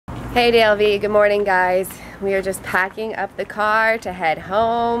Hey DLV, good morning guys. We are just packing up the car to head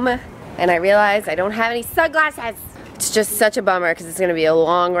home and I realized I don't have any sunglasses. It's just such a bummer because it's going to be a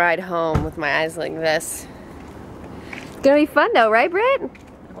long ride home with my eyes like this. It's going to be fun though, right Britt?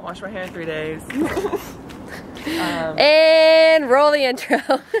 I'll wash my hair in 3 days. And roll the intro.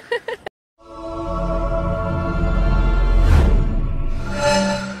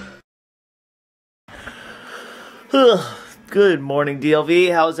 Good morning,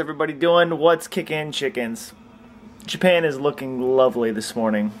 DLV. How's everybody doing? What's kicking, chickens? Japan is looking lovely this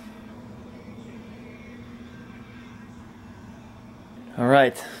morning.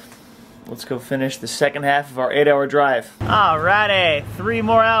 Alright, let's go finish the second half of our 8-hour drive. Alrighty, 3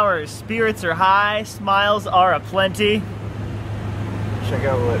 more hours. Spirits are high, smiles are aplenty. Check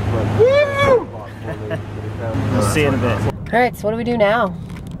out what We'll see in a bit. Alright, so what do we do now?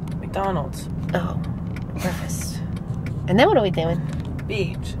 McDonald's. Oh, breakfast. And then what are we doing?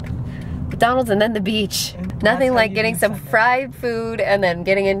 Beach. McDonald's and then the beach. Nothing like getting some fried food and then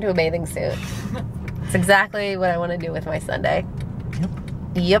getting into a bathing suit. It's exactly what I want to do with my Sunday.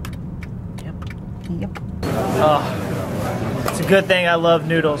 Yep. Oh, it's a good thing I love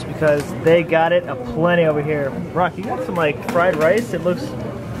noodles because they got it aplenty over here. Rock, you got some like fried rice. It looks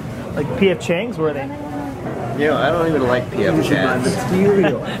like P.F. Chang's worthy. You know, I don't even like P.F. Chang's.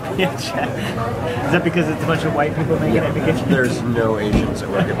 P.F. Chang's. Is that because it's a bunch of white people making it in the kitchen? There's no Asians that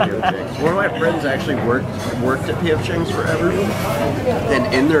work at P.F. Chang's. One of my friends actually worked at P.F. Chang's forever,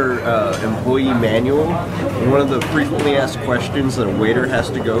 and in their employee manual, one of the frequently asked questions that a waiter has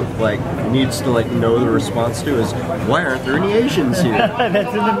to needs to know the response to is, why aren't there any Asians here?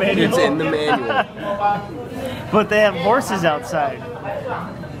 That's in the manual. It's in the manual. But they have horses outside.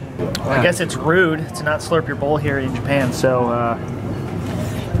 I guess it's rude to not slurp your bowl here in Japan, so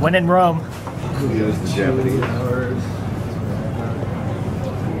when in Rome. Goes the Japanese.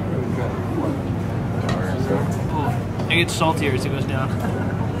 It gets saltier as it goes down.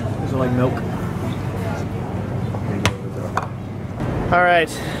 These are like milk. Alright,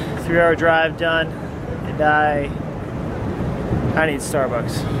 3-hour drive done, and I need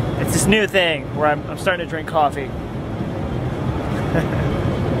Starbucks. It's this new thing where I'm starting to drink coffee.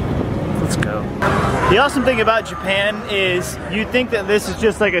 Let's go. The awesome thing about Japan is you think that this is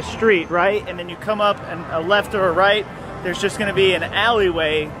just like a street, right? And then you come up and a left or a right, there's just gonna be an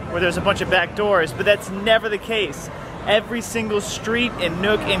alleyway where there's a bunch of back doors, but that's never the case. Every single street and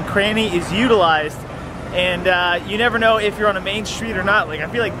nook and cranny is utilized, and you never know if you're on a main street or not. Like, I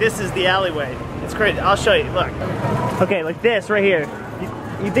feel like this is the alleyway. It's crazy. I'll show you, look. Okay, like this right here.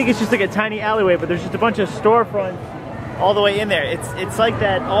 You think it's just like a tiny alleyway, but there's just a bunch of storefronts all the way in there. It's like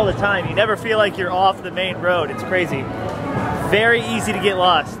that all the time. You never feel like you're off the main road. It's crazy. Very easy to get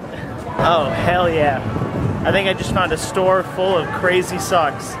lost. Oh, hell yeah. I think I just found a store full of crazy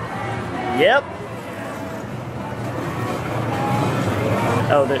socks. Yep.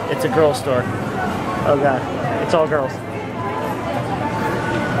 Oh, it's a girl store. Oh god, it's all girls.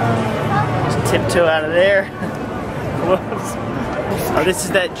 Just tiptoe out of there. Whoops. Oh, this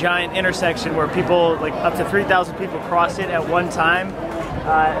is that giant intersection where people, like up to 3,000 people cross it at one time.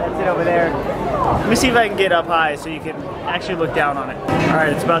 That's it over there. Let me see if I can get up high so you can actually look down on it. All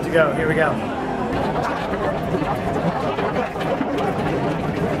right, it's about to go. Here we go.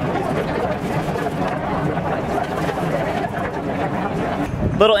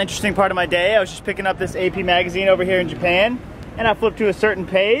 Little interesting part of my day, I was just picking up this AP magazine over here in Japan, and I flipped to a certain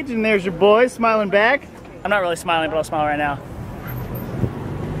page, and there's your boy smiling back. I'm not really smiling, but I'll smile right now.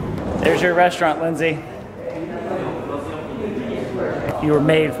 There's your restaurant, Lindsay. You were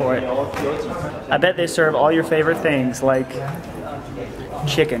made for it. I bet they serve all your favorite things, like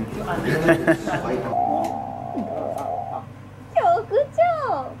chicken.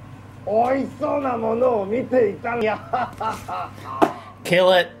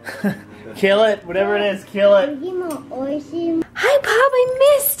 Kill it. Kill it. Whatever it is, kill it. Hi Pop,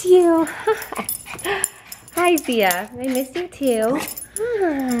 I missed you. Hi Zia, I missed you too.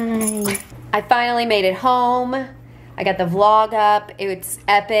 Hi. I finally made it home. I got the vlog up. It's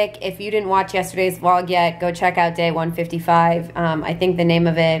epic. If you didn't watch yesterday's vlog yet, go check out day 155. I think the name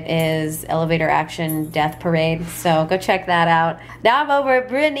of it is Elevator Action Death Parade. So go check that out. Now I'm over at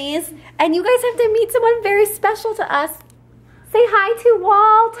Brittany's, and you guys have to meet someone very special to us. Say hi to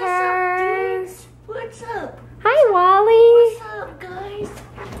Walter. What's up? Hi, Wally. What's up, guys?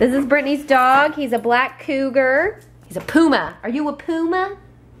 This is Brittany's dog. He's a black cougar. He's a puma. Are you a puma?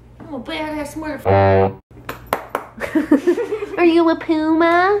 I'm a badass motherfucker. Are you a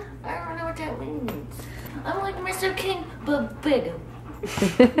puma? I don't know what that means. I'm like Mr. King, but bigger.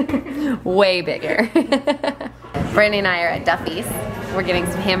 Way bigger. Brittany and I are at Duffy's. We're getting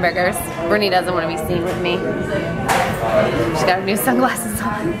some hamburgers. Brittany doesn't want to be seen with me. She's got her new sunglasses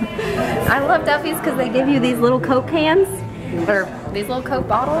on. I love Duffy's because they give you these little Coke cans, or these little Coke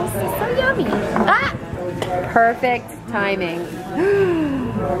bottles. It's so yummy. Ah! Perfect timing.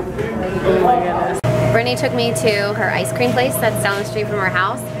 Oh my goodness. Brittany took me to her ice cream place that's down the street from her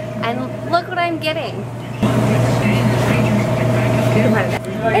house, and look what I'm getting.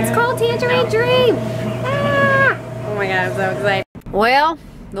 It's called Tangerine Dream. Ah! Oh my god, I'm so excited. Well,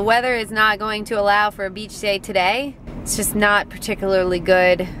 the weather is not going to allow for a beach day today. It's just not particularly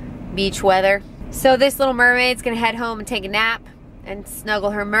good beach weather. So this little mermaid's gonna head home and take a nap and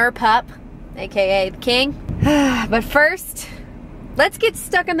snuggle her mer pup, aka the king. But first, let's get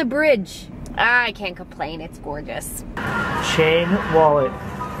stuck on the bridge. I can't complain, it's gorgeous. Chain wallet.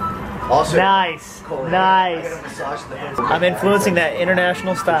 Also, Nice, nice. I'm influencing that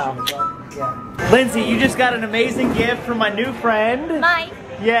international style. Lindsay, you just got an amazing gift from my new friend. Mike.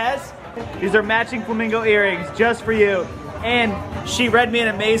 Yes. These are matching flamingo earrings just for you. And she read me an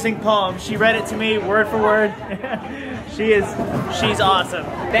amazing poem. She read it to me word for word. She's awesome.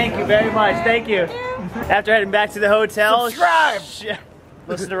 Thank you very much. Thank you. After heading back to the hotel, subscribe.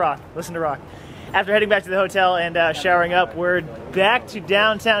 Listen to rock. Listen to rock. After heading back to the hotel and showering up, we're back to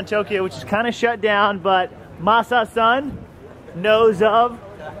downtown Tokyo, which is kind of shut down, but Masa-san knows of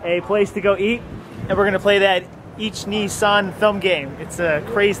a place to go eat, and we're gonna play that Ichi-ni-san thumb game. It's a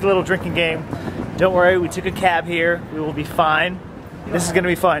crazy little drinking game. Don't worry, we took a cab here. We will be fine. This is gonna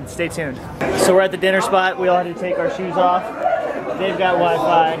be fun. Stay tuned. So we're at the dinner spot. We all had to take our shoes off. They've got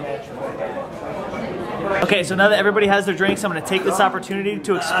Wi-Fi. Okay, so now that everybody has their drinks, I'm gonna take this opportunity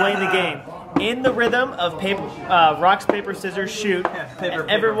to explain the game. In the rhythm of rocks, paper, scissors, shoot, and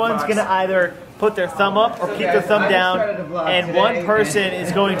everyone's gonna either put their thumb up or keep their thumb down, and one person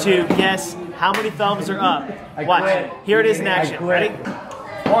is going to guess how many thumbs are up. Watch. Here it is in action. Ready?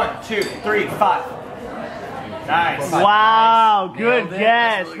 1, 2, 3, 5. Nice. Wow, good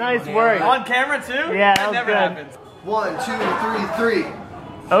guess. Nice work. On camera too? Yeah, that was never good. happens. 1, 2, 3, 3.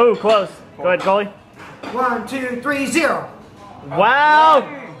 Oh, close. Go ahead, Coley. 1, 2, 3, 0. Wow.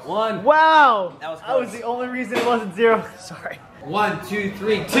 1. Wow. That was That was close. the only reason it wasn't 0. Sorry. 1, 2,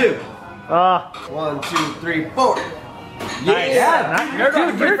 3, 2. 1, 2, 3, 4. Yeah. You're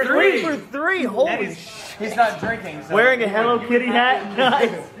going Dude, you're 3 3 for 3. Holy sh! He's not drinking. So. Wearing a Hello Kitty hat.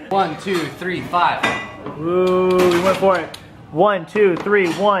 Nice. 1, 2, 3, 5. Ooh, we went for it. 1, 2, 3,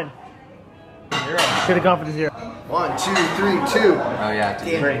 1. 0. Should have gone for the 0. 1, 2, 3, 2. Oh yeah.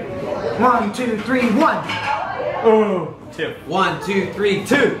 3. 1, 2, 3, 1. Ooh. 2. 1, 2, 3,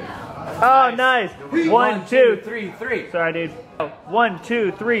 2. Oh, nice. 1, 2, 3, 3. Sorry, dude. 1,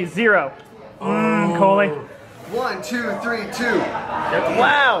 2, 3, 0. Coley. 1, 2, 3, 2.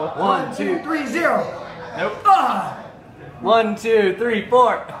 Wow. 1, 2, 3, 0. Nope. 1, 2, 3,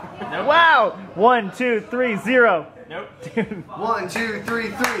 4. Nope. Wow. 1, 2, 3, 0. Nope. 1, 2, 3,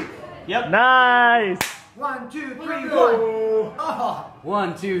 3. Yep. Nice. 1, 2, 3, 1.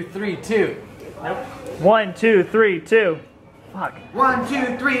 1, 2, 3, 2. Nope. 1, 2, 3, 2. Fuck. 1,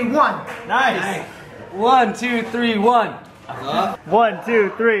 2, 3, 1. Nice. 1, 2, 3, 1. 1, 2,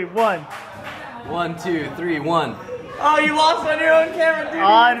 3, 1. 1, 2, 3, 1. Oh, you lost on your own camera, dude.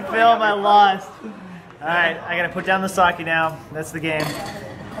 On film, I lost. Alright, I gotta put down the sake now. That's the game.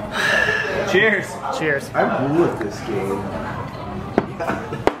 Cheers. Cheers. I'm cool with this game.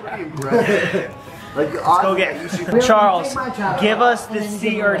 Pretty impressive. Like, Go get Charles, give us the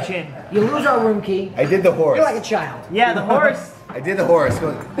sea urchin. You lose our room key. I did the horse. You're like a child. Yeah, the horse. I did the horse.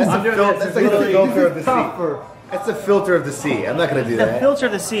 That's like the filter of the sea. That's the filter of the sea. I'm not gonna do The that. filter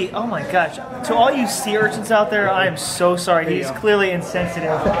of the sea. Oh my gosh. To all you sea urchins out there, I am so sorry. He's clearly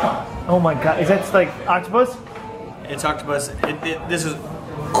insensitive. Oh my god. Is that like octopus? It's octopus. This is.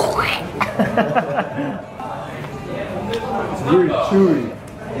 Very chewy.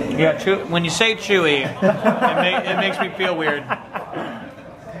 Yeah, when you say chewy, it makes me feel weird.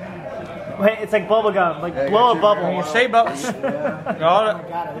 Wait, it's like bubble gum. Like blow a bubble. When you say bubbles.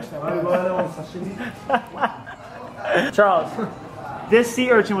 Charles, this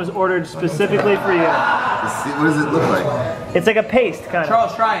sea urchin was ordered specifically for you. What does it look like? It's like a paste, kind of.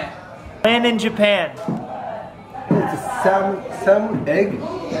 Charles, try it. Land in Japan. It's a salmon egg.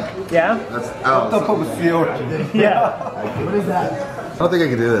 Yeah? That's, Top of a sea urchin. Yeah. What is that? I don't think I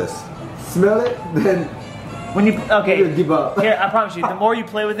can do this. Smell it, then When you okay, give up. here I promise you, the more you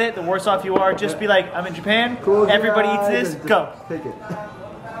play with it, the worse off you are. Just be like, I'm in Japan. Close your Everybody eats eyes this. and Go. Take it.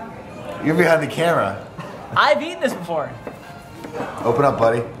 You're behind the camera. I've eaten this before. Open up,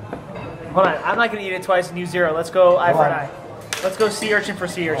 buddy. Hold on, I'm not gonna eat it twice and you 0. Let's go eye for an eye. Let's go sea urchin for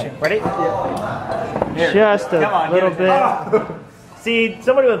sea urchin. Ready? Here. Just a Come on, little give it bit. See,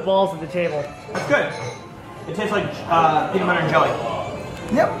 somebody with balls at the table. That's good. It tastes like peanut butter and jelly.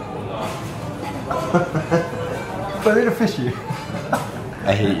 Yep. But a little fishy.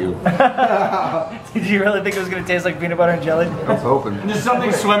 I hate you. Did you really think it was going to taste like peanut butter and jelly? I was hoping. There's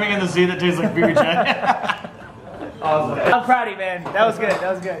something swimming in the sea that tastes like BB jelly. Awesome. I'm proud of you, man. That was good.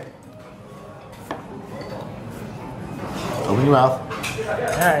 That was good. Open your mouth.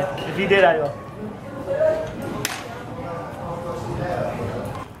 Alright. If you did, I will.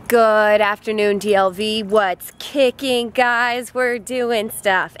 Good afternoon, DLV. What's kicking, guys? We're doing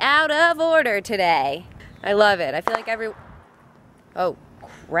stuff out of order today. I love it. I feel like oh,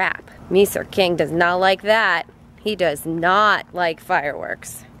 crap. Mr. King does not like that. He does not like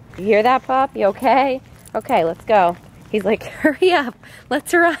fireworks. You hear that, Pop? You okay? Okay, let's go. He's like, hurry up.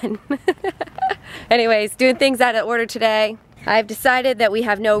 Let's run. Anyways, doing things out of order today. I've decided that we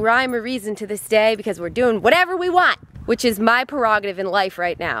have no rhyme or reason to this day because we're doing whatever we want, which is my prerogative in life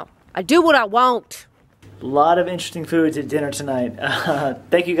right now. I do what I want. A lot of interesting foods at dinner tonight.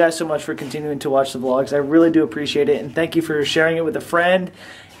 Thank you guys so much for continuing to watch the vlogs. I really do appreciate it, and thank you for sharing it with a friend.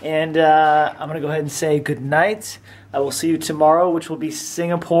 And I'm gonna go ahead and say good night. I will see you tomorrow, which will be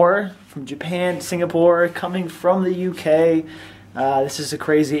Singapore, from Japan to Singapore, coming from the UK. This is a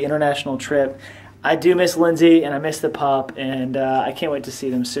crazy international trip. I do miss Lindsay and I miss the pup, and I can't wait to see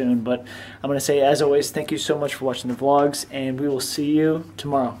them soon. But I'm going to say, as always, thank you so much for watching the vlogs, and we will see you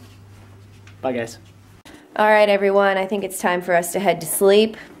tomorrow. Bye, guys. All right, everyone. I think it's time for us to head to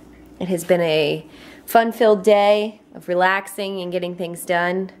sleep. It has been a fun-filled day of relaxing and getting things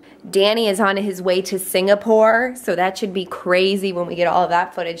done. Danny is on his way to Singapore, so that should be crazy when we get all of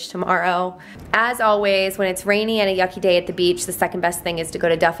that footage tomorrow. As always, when it's rainy and a yucky day at the beach, the second best thing is to go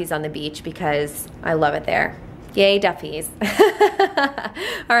to Duffy's on the beach because I love it there. Yay, Duffy's.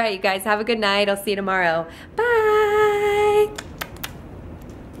 All right, you guys, have a good night. I'll see you tomorrow. Bye.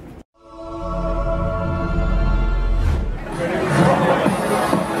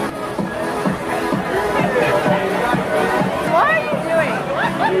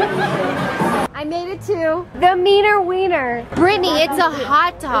 I made it to the Meaner Wiener. Brittany, it's a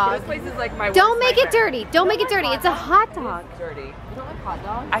hot dog. This place is like my Don't make it dirty. Don't make it dirty. It's a hot dog. dirty. You don't like hot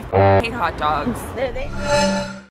dogs? I hate hot dogs.